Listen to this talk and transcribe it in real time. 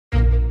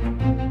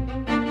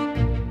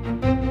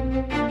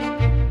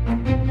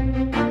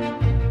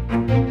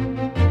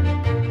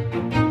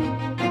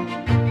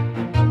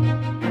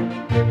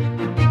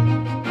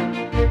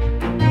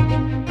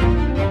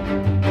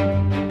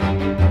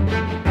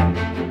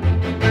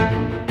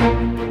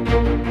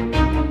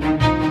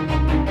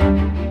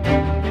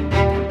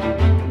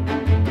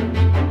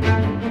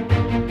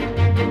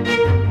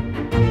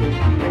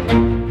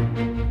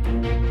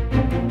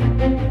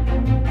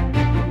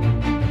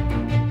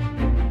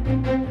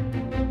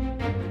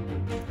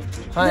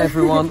Hi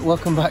everyone,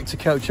 welcome back to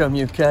Coach Home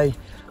UK.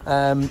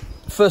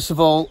 First of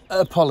all,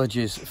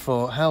 apologies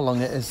for how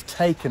long it has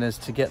taken us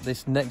to get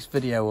this next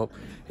video up.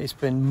 It's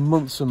been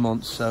months and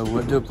months, so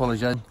I do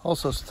apologise. All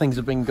sorts of things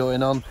have been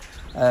going on.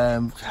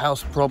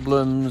 House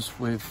problems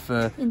with...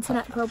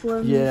 internet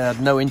problems. Yeah, I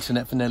had no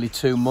internet for nearly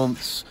 2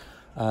 months.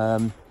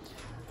 And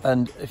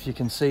if you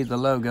can see the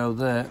logo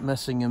there,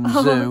 Messingham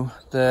Zoo,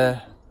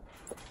 there...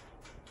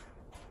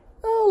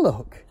 Oh,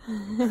 look.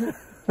 Come here.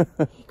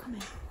 What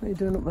are you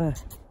doing up there?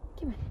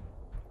 Come here.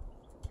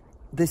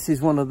 This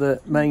is one of the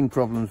main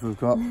problems we've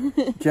got.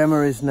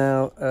 Gemma is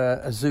now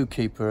a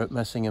zookeeper at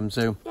Messingham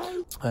Zoo,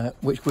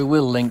 which we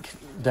will link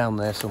down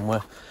there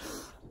somewhere.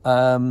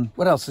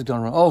 What else has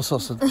gone wrong? All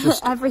sorts of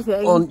just...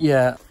 everything.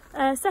 Yeah.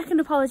 Second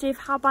apology of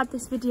how bad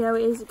this video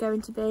is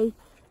going to be.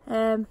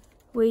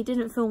 We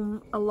didn't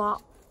film a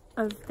lot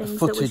of things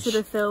that we should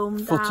have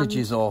filmed. Footage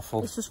is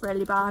awful. It's just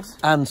really bad.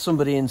 And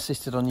somebody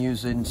insisted on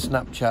using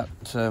Snapchat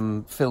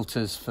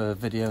filters for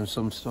video and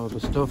some sort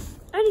of stuff.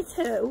 Only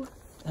 2.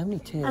 Only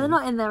 2. And they're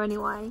not in there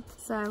anyway,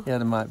 so... Yeah,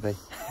 there might be.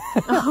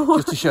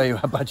 Just to show you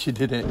how bad she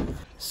did it.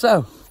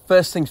 So,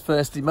 first things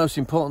first, the most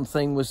important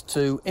thing was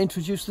to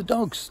introduce the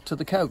dogs to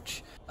the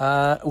coach.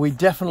 We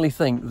definitely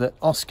think that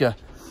Oscar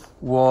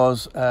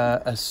was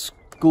a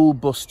school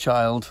bus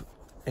child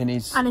in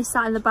his... And he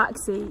sat in the back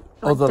seat.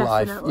 Like, other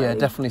life. Yeah,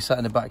 definitely sat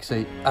in the back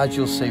seat, as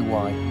you'll see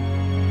why.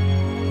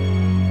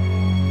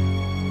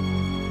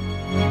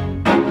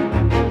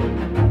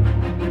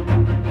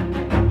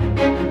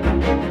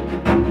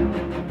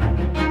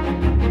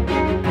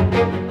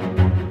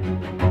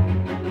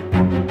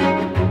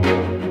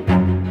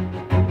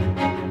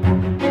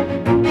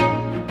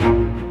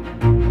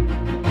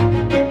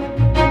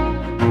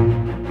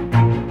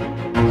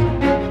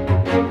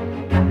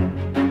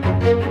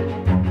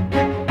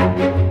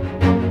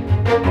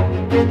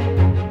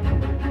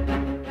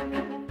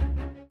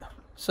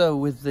 So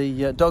with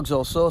the dogs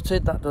all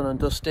sorted, that done and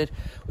dusted,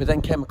 we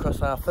then came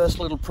across our first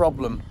little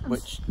problem,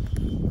 which...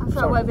 I'm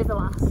sure it won't be the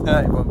last.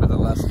 It won't be the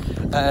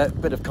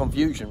last. Bit of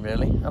confusion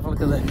really. Have a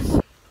look at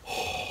this.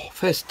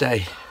 First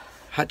day,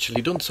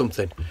 actually done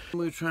something.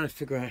 We were trying to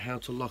figure out how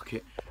to lock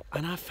it,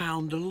 and I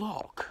found a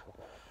lock.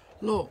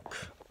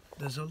 Look,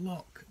 there's a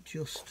lock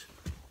just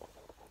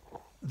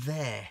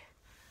there.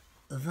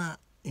 That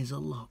is a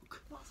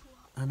lock. What's a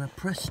lock? And I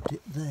pressed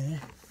it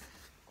there,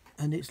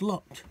 and it's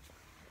locked.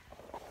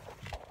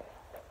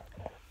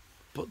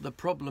 But the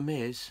problem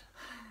is,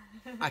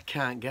 I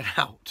can't get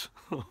out.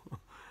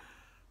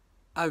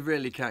 I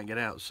really can't get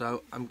out,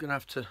 so I'm going to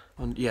have to...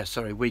 yeah,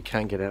 sorry, we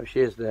can't get out. She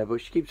is there,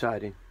 but she keeps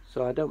hiding,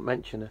 so I don't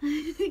mention her.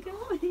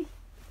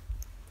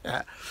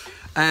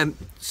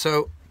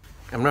 So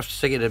I'm going to have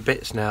to take it to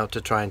bits now to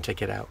try and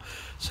take it out.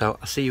 So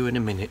I'll see you in a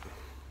minute.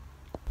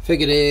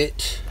 Figured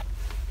it.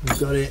 We've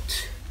got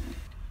it.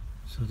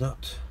 So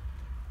that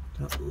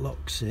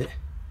locks it,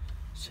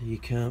 so you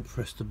can't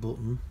press the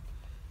button.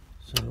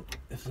 So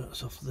if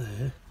that's off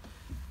there,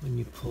 when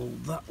you pull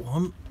that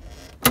one,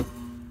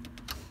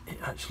 it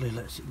actually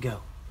lets it go.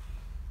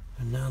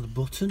 And now the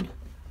button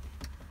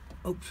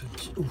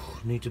opens. Ooh,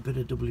 needs a bit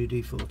of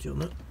WD-40 on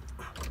that,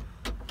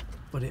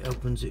 but it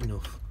opens it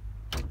enough.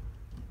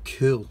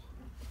 Cool.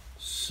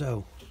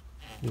 So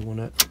you want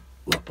to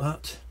lock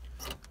that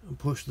and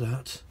push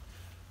that,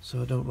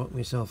 so I don't lock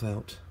myself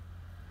out.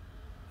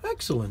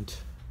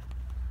 Excellent.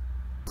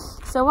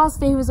 So while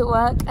Steve was at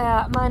work,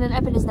 mine and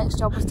Ebony's next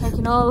job was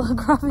taking all the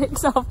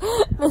graphics off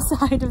the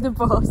side of the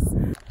bus.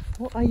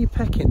 What are you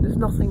pecking? There's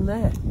nothing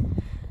there.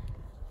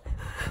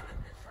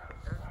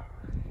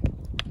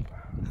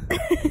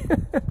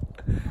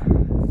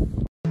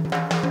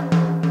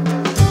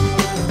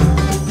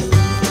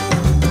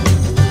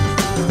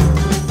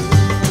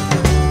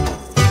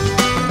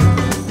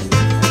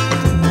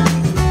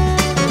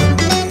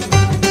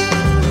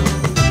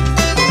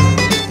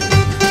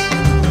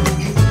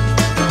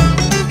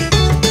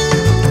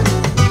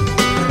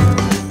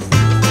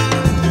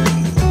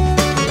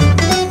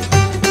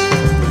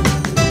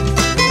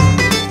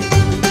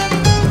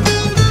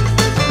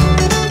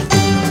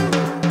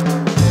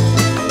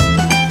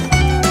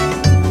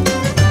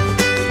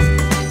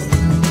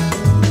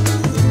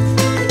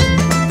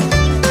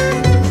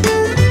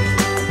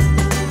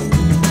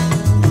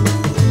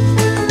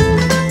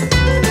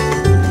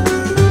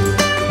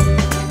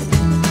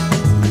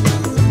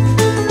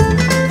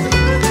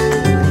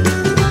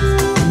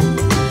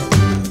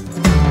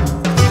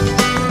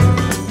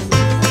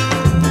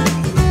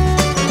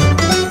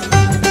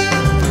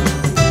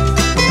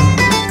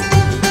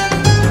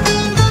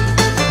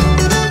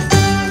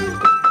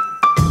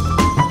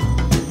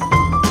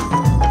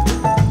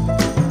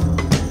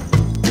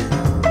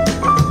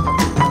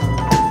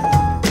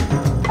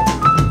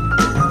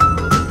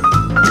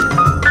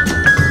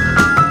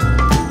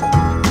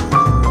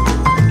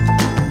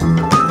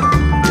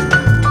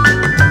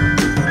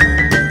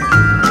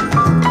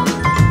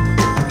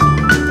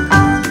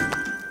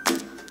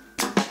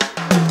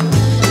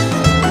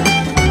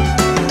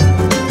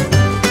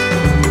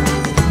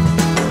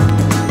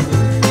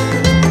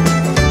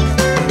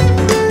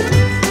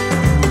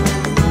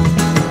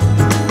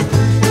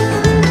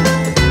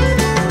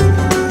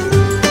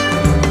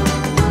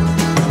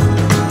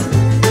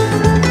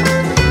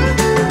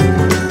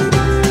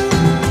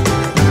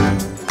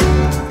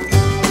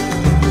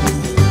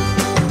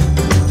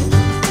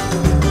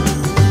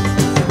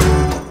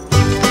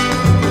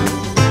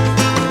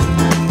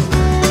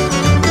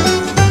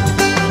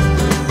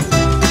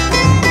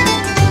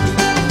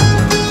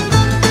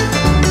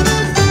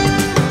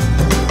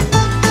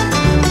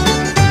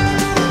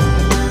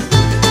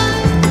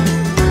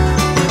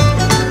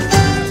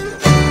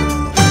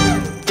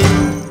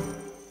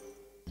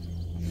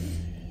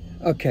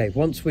 Okay,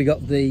 once we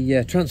got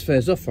the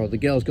transfers off, or the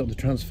girls got the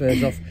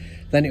transfers off,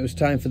 then it was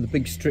time for the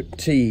big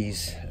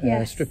striptease.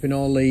 Yes. Stripping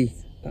all the...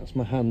 That's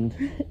my hand.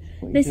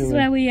 This is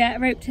where we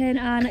roped in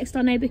our next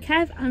door neighbour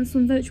Kev and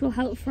some virtual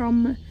help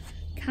from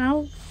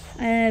Cal.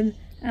 And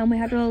we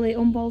had all the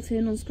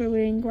unbolting,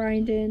 unscrewing,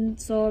 grinding,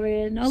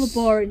 sawing, all the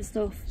boring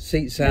stuff.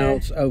 Seats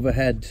out,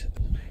 overhead,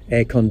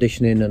 air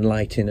conditioning and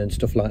lighting and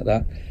stuff like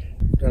that.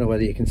 Don't know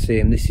whether you can see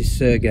him. This is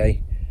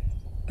Sergey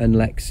and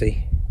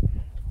Lexi.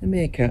 The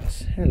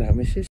meerkats. Hello,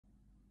 missus.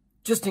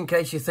 Just in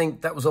case you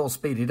think that was all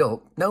speeded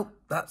up, nope,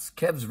 that's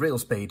Kev's real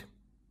speed.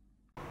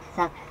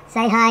 So,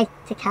 say hi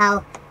to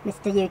Cal,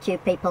 Mr.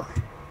 YouTube people.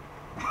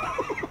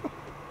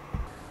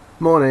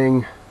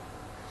 Morning.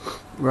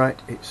 Right,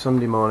 it's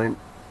Sunday morning.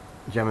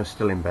 Gemma's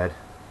still in bed,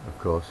 of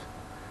course.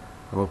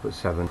 I'm up at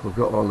 7. We've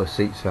got all the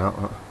seats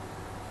out.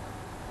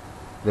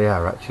 They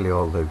are actually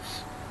all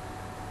loose.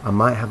 I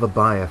might have a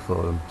buyer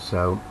for them,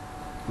 so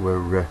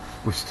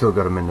we've still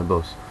got them in the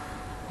bus.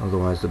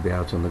 Otherwise they'll be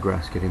out on the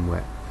grass getting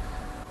wet.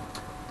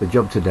 The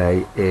job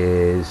today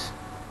is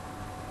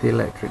the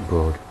electric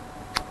board,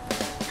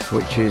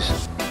 which is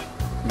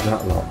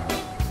that lot.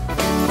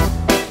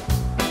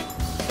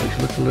 Which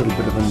looked a little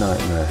bit of a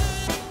nightmare.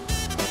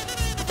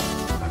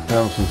 I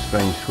found some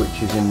strange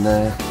switches in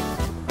there.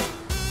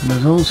 And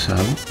there's also,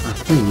 I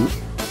think,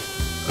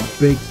 a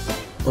big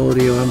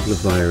audio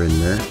amplifier in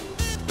there.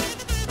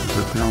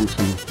 I found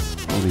some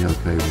audio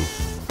cables.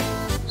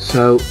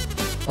 So,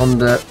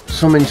 under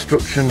some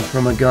instruction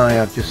from a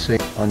guy I've just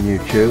seen on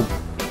YouTube,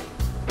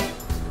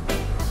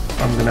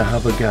 I'm going to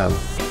have a go.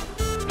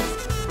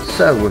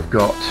 So we've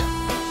got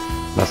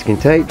masking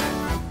tape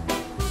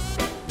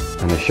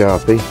and a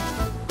Sharpie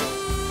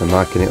for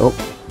marking it up,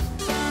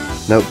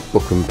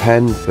 notebook and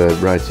pen for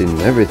writing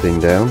everything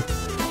down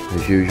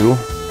as usual,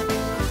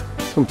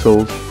 some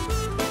tools,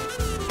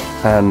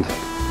 and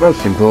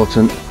most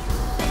important,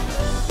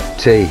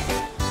 tea.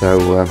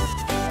 So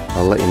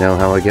I'll let you know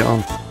how I get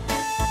on.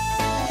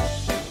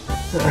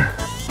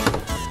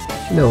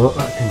 You know what,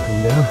 that can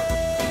come down.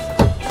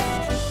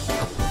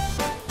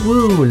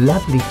 Woo,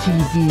 lovely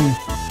TV.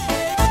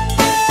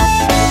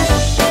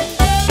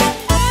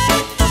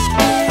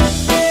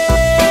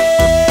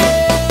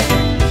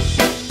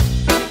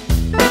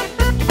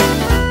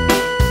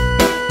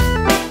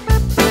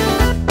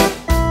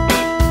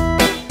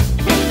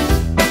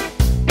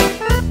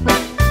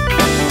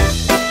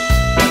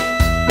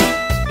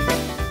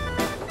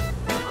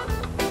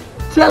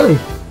 Sally.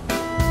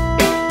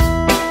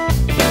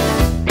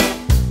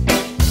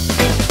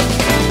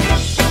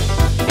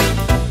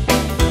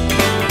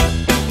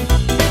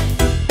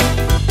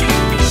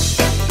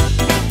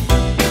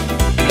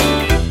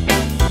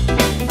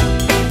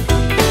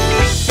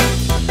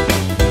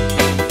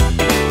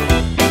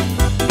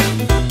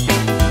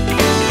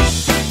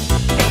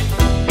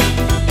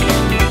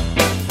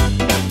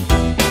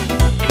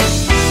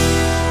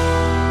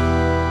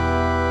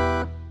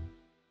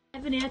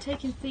 Ebony are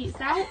taking seats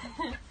out.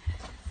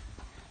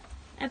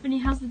 Ebony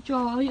has the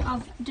joy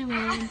of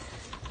doing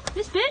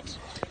this bit.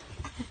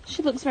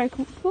 She looks very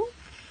comfortable.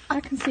 I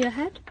can see her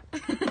head.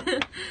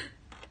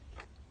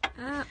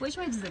 Which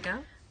way does it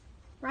go?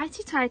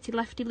 Righty tighty,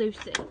 lefty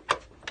loosey.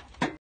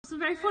 Some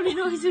very funny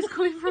noises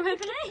coming from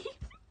Ebony.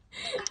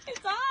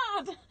 It's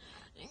hard!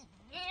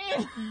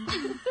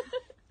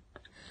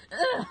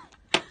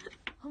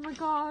 Oh my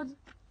god.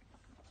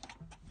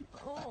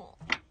 Oh.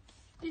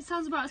 It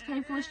sounds about as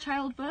painful as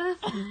childbirth.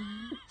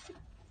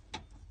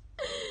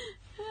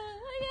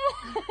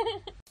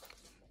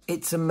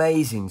 It's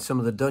amazing some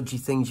of the dodgy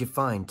things you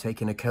find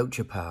taking a coach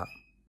apart.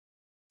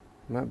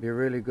 Might be a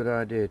really good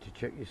idea to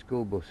check your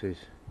school buses,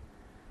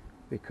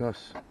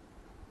 because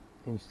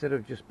instead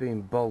of just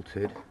being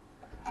bolted,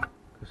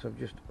 because I've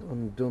just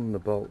undone the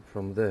bolt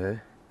from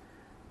there,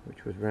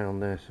 which was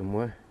round there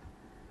somewhere,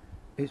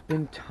 it's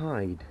been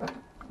tied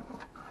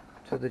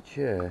to the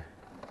chair,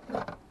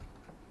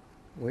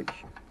 which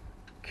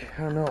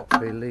cannot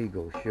be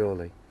legal,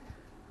 surely.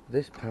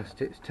 This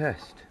passed its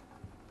test.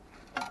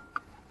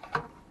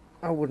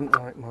 I wouldn't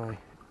like my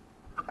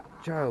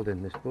child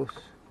in this bus.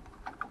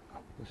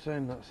 The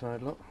same that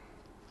side, look.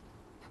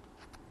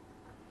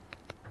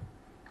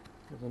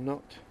 With a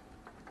knot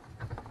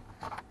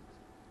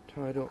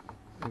tied up.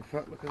 In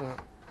fact, look at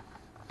that.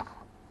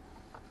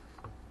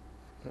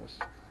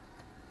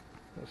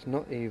 That's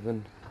not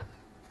even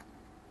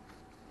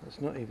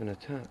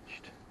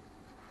attached.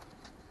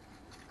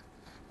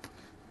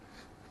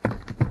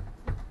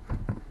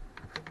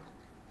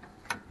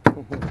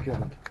 Oh my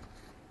god.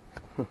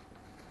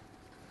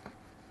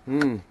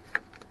 A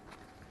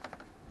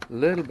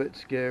little bit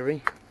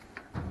scary.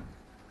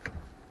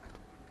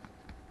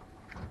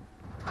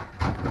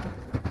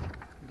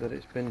 That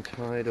it's been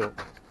tied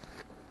up.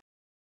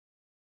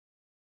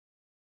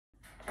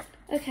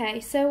 Okay,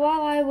 so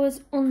while I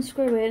was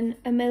unscrewing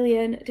a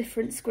million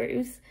different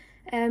screws,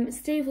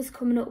 Steve was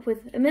coming up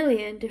with a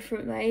million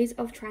different ways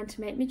of trying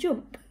to make me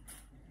jump.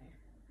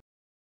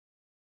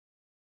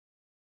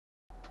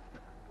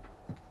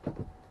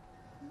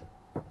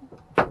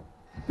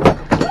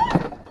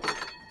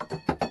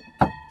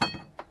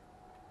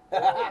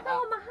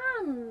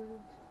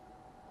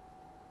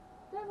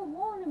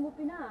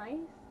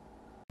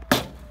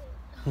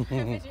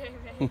 Right,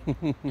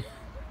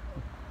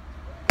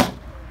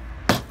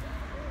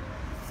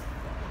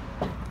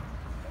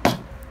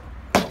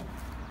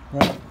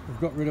 we've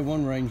got rid of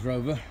one Range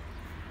Rover,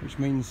 which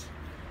means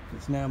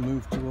it's now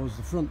moved towards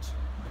the front.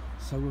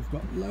 So we've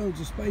got loads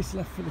of space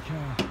left for the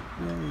car.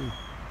 Yay!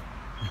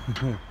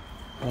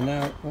 And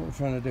now what we're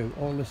trying to do,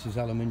 all this is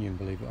aluminium,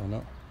 believe it or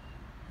not.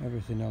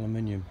 Everything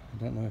aluminium. I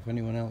don't know if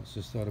anyone else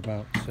has thought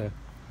about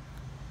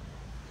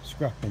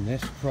scrapping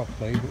this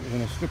properly, but we're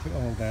going to strip it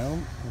all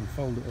down and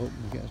fold it up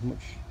and get as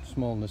much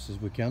smallness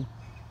as we can,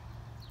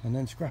 and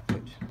then scrap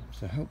it.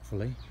 So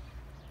hopefully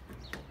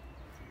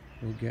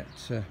we'll get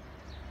a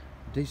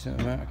decent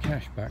amount of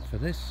cash back for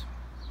this,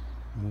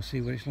 and we'll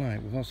see what it's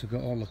like. We've also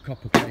got all the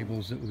copper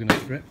cables that we're going to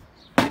strip.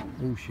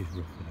 Oh, she's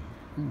rough with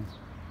it.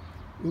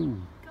 Ooh.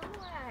 Ooh. Go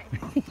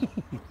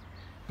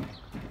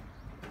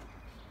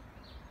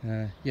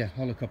away. Yeah,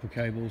 all the copper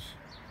cables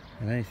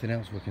and anything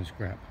else we can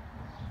scrap.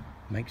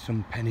 Make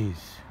some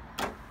pennies.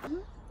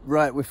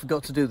 Right, we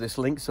forgot to do this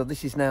link, so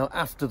this is now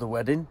after the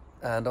wedding,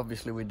 and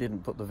obviously we didn't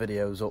put the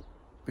videos up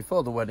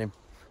before the wedding.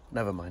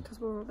 Never mind. Because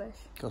we're rubbish.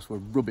 Because we're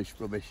rubbish.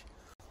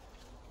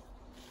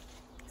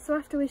 So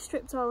after we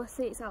stripped all the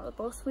seats out of the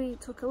bus, we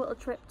took a little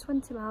trip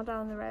 20 miles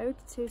down the road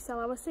to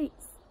sell our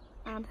seats.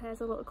 And here's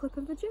a little clip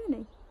of the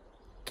journey.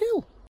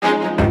 Cool.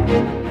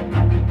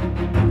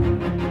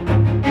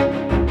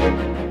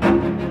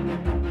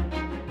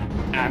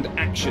 And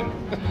action.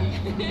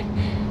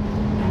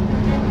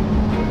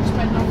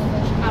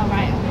 Oh,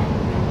 right.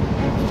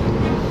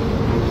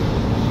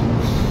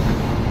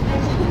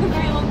 I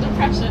feel under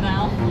pressure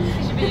now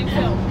because you're being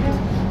filmed.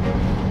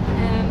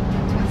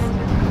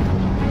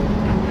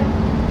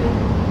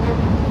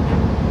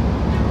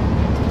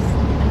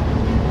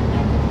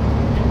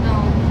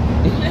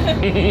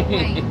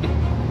 Wait.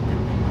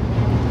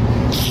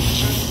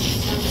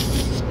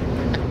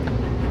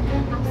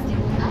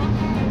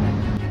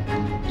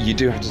 You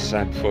do have to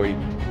decide before you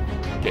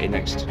get your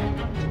next.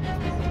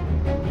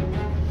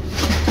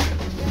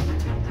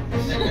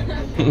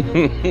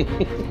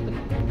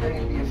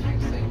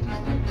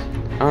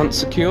 Aren't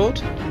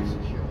secured?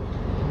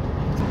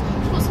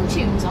 Put some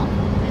tunes on.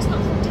 It's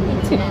not plugged in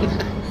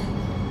internet.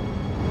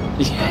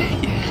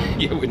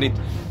 Yeah, we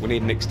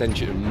need an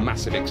extension, a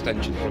massive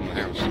extension from the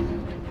house.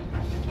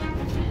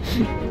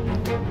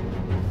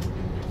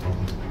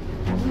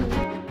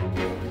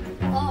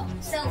 Oh,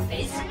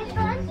 selfies.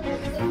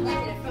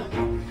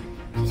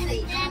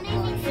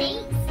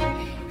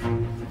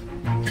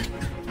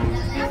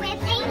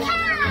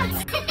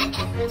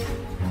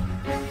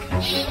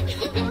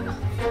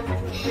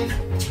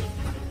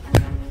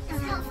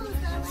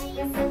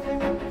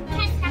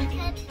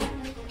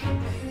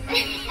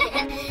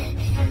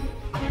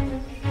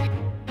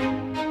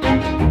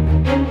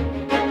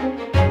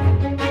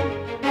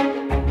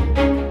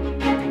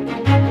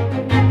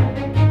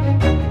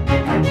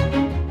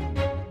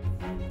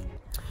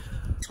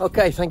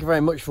 Okay, thank you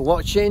very much for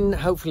watching.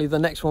 Hopefully the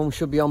next one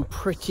should be on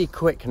pretty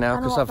quick now,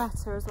 And a lot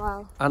better as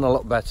well. And a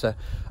lot better,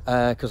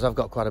 because I've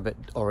got quite a bit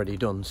already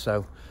done.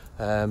 So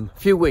a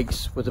few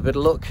weeks with a bit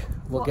of luck,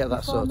 we'll get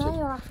that sorted. Before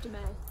May or after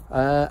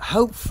May?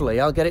 Hopefully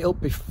I'll get it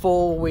up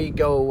before we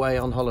go away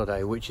on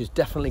holiday, which has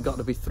definitely got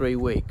to be 3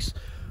 weeks.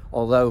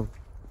 Although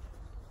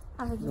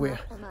I think it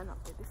might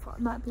not be before.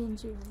 It might be in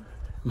June.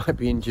 Might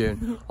be in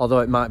June. Although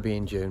it might be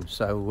in June.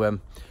 So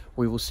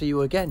we will see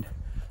you again.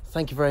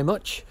 Thank you very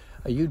much.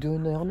 Are you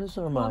doing the honours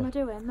or am I? What am I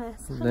doing?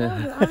 This.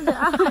 Yeah.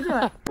 I'll do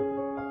it.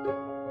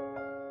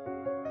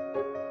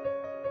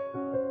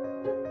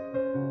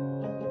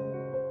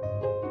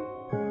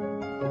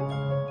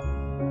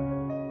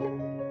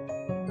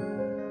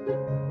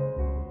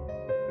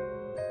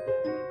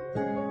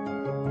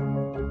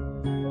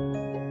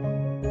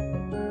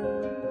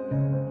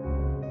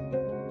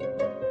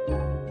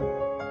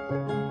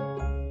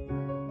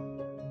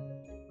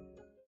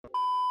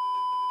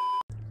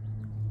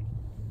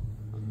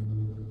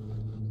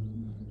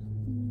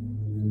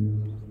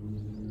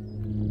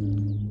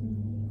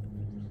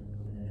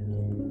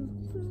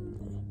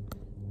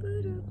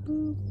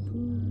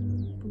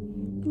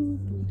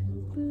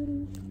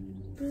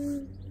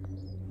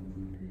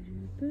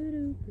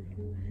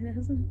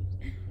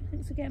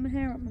 Thanks for getting my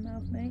hair up my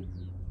mouth, mate.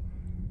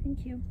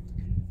 Thank you.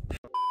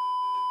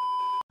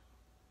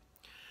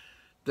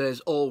 There's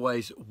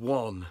always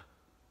one.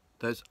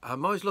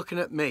 I'm always looking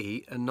at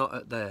me and not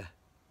at there.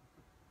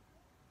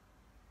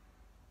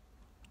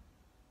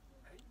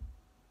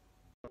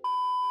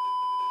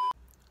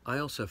 I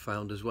also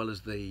found, as well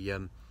as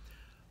the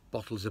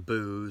bottles of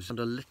booze, and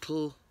a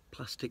little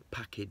plastic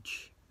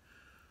package,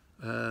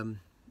 a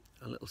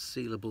little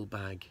sealable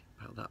bag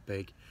about that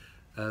big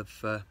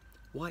of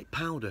white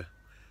powder.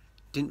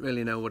 Didn't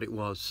really know what it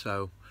was,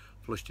 so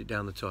flushed it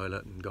down the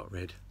toilet and got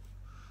rid.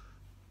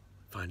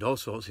 Find all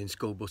sorts in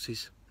school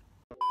buses.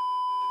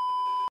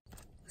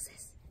 What's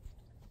this?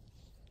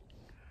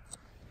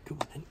 Come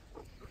on then,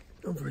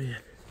 over here.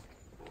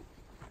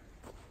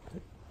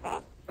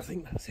 I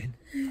think that's in.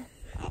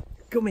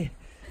 Come here,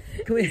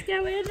 come here. It's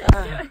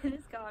going,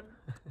 it's gone.